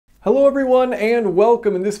Hello everyone and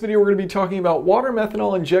welcome. In this video we're going to be talking about water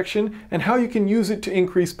methanol injection and how you can use it to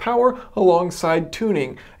increase power alongside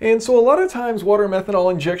tuning. And so a lot of times water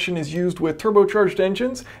methanol injection is used with turbocharged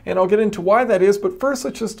engines, and I'll get into why that is, but first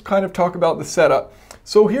let's just kind of talk about the setup.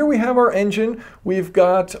 So here we have our engine, we've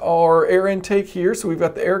got our air intake here, so we've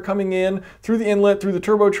got the air coming in through the inlet, through the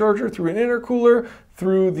turbocharger, through an intercooler,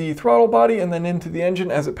 through the throttle body, and then into the engine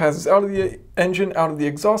as it passes out of the engine, out of the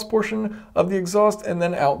exhaust portion of the exhaust, and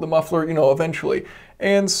then out the muffler, eventually.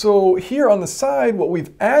 And so here on the side, what we've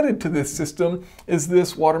added to this system is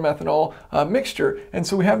this water methanol mixture. And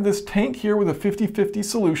so we have this tank here with a 50-50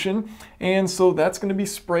 solution, and so that's going to be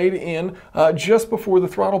sprayed in just before the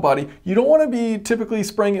throttle body. You don't want to be typically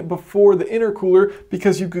spraying it before the intercooler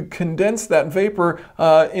because you could condense that vapor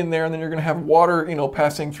in there, and then you're going to have water,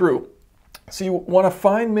 passing through. So you want a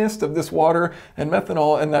fine mist of this water and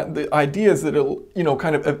methanol, and that the idea is that it'll,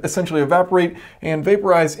 kind of essentially evaporate and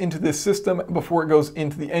vaporize into this system before it goes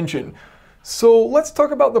into the engine. So let's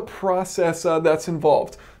talk about the process that's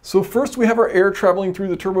involved. So first we have our air traveling through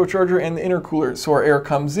the turbocharger and the intercooler. So our air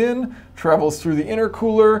comes in, travels through the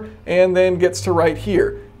intercooler, and then gets to right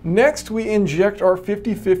here. Next we inject our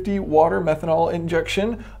 50-50 water methanol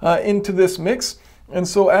injection into this mix. And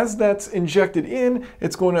so as that's injected in,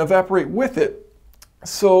 it's going to evaporate with it.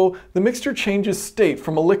 So the mixture changes state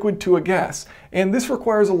from a liquid to a gas. And this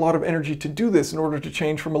requires a lot of energy to do this in order to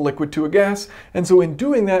change from a liquid to a gas. And so in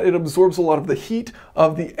doing that, it absorbs a lot of the heat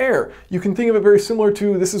of the air. You can think of it very similar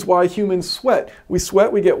to, this is why humans sweat. We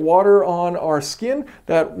sweat, we get water on our skin,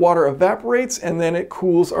 that water evaporates, and then it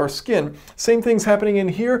cools our skin. Same thing's happening in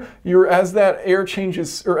here. As that air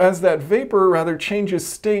changes, or as that vapor rather changes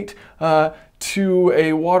state, to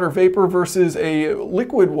a water vapor versus a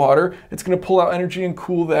liquid water, it's going to pull out energy and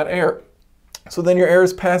cool that air. So then your air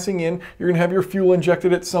is passing in, you're going to have your fuel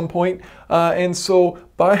injected at some point, and so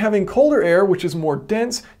by having colder air, which is more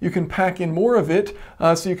dense, you can pack in more of it,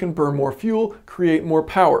 so you can burn more fuel, create more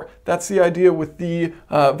power. That's the idea with the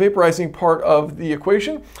vaporizing part of the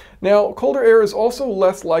equation. Now, colder air is also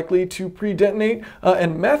less likely to pre-detonate,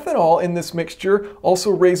 and methanol in this mixture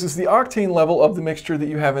also raises the octane level of the mixture that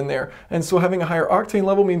you have in there. And so having a higher octane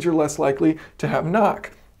level means you're less likely to have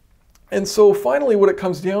knock. And so finally what it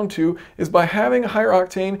comes down to is by having a higher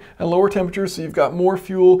octane and lower temperatures, so you've got more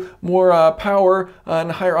fuel, more power,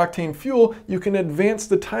 and higher octane fuel, you can advance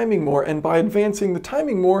the timing more. And by advancing the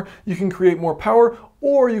timing more, you can create more power.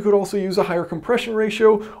 Or you could also use a higher compression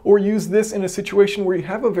ratio, or use this in a situation where you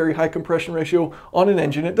have a very high compression ratio on an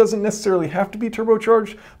engine. It doesn't necessarily have to be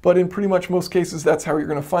turbocharged, but in pretty much most cases, that's how you're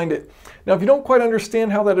going to find it. Now, if you don't quite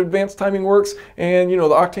understand how that advanced timing works, and the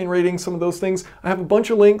octane rating, some of those things, I have a bunch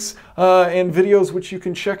of links and videos which you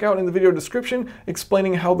can check out in the video description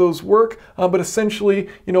explaining how those work. But essentially,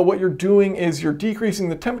 what you're doing is you're decreasing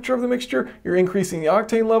the temperature of the mixture, you're increasing the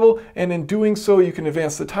octane level, and in doing so, you can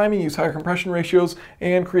advance the timing, use higher compression ratios,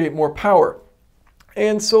 and create more power.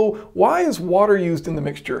 And so why is water used in the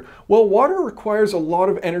mixture? Well, water requires a lot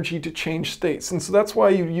of energy to change states, and so that's why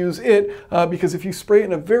you use it, because if you spray it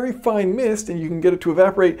in a very fine mist and you can get it to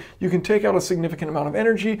evaporate, you can take out a significant amount of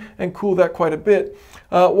energy and cool that quite a bit.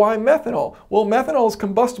 Why methanol? Well, methanol is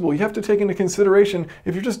combustible. You have to take into consideration,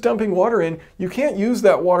 if you're just dumping water in, you can't use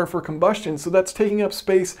that water for combustion, so that's taking up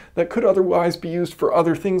space that could otherwise be used for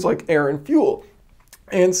other things like air and fuel.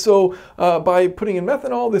 And so by putting in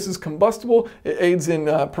methanol, this is combustible, it aids in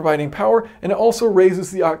providing power, and it also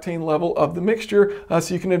raises the octane level of the mixture,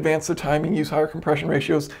 so you can advance the timing, use higher compression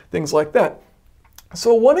ratios, things like that.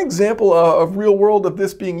 So one example of real world of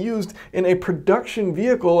this being used in a production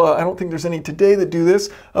vehicle, I don't think there's any today that do this,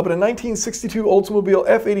 but a 1962 Oldsmobile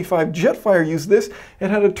F85 Jetfire used this. It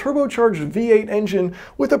had a turbocharged V8 engine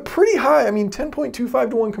with a pretty high, 10.25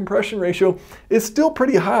 to 1 compression ratio is still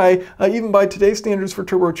pretty high, even by today's standards for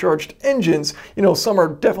turbocharged engines. Some are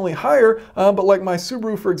definitely higher, but like my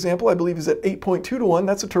Subaru, for example, I believe is at 8.2 to 1.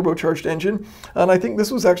 That's a turbocharged engine, and I think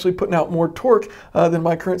this was actually putting out more torque than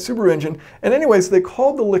my current Subaru engine. And anyways, they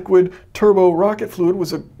called the liquid turbo rocket fluid,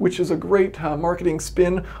 which is a great marketing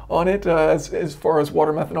spin on it as far as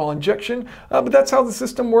water methanol injection. But that's how the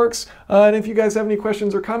system works. And if you guys have any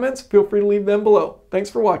questions or comments, feel free to leave them below.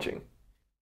 Thanks for watching.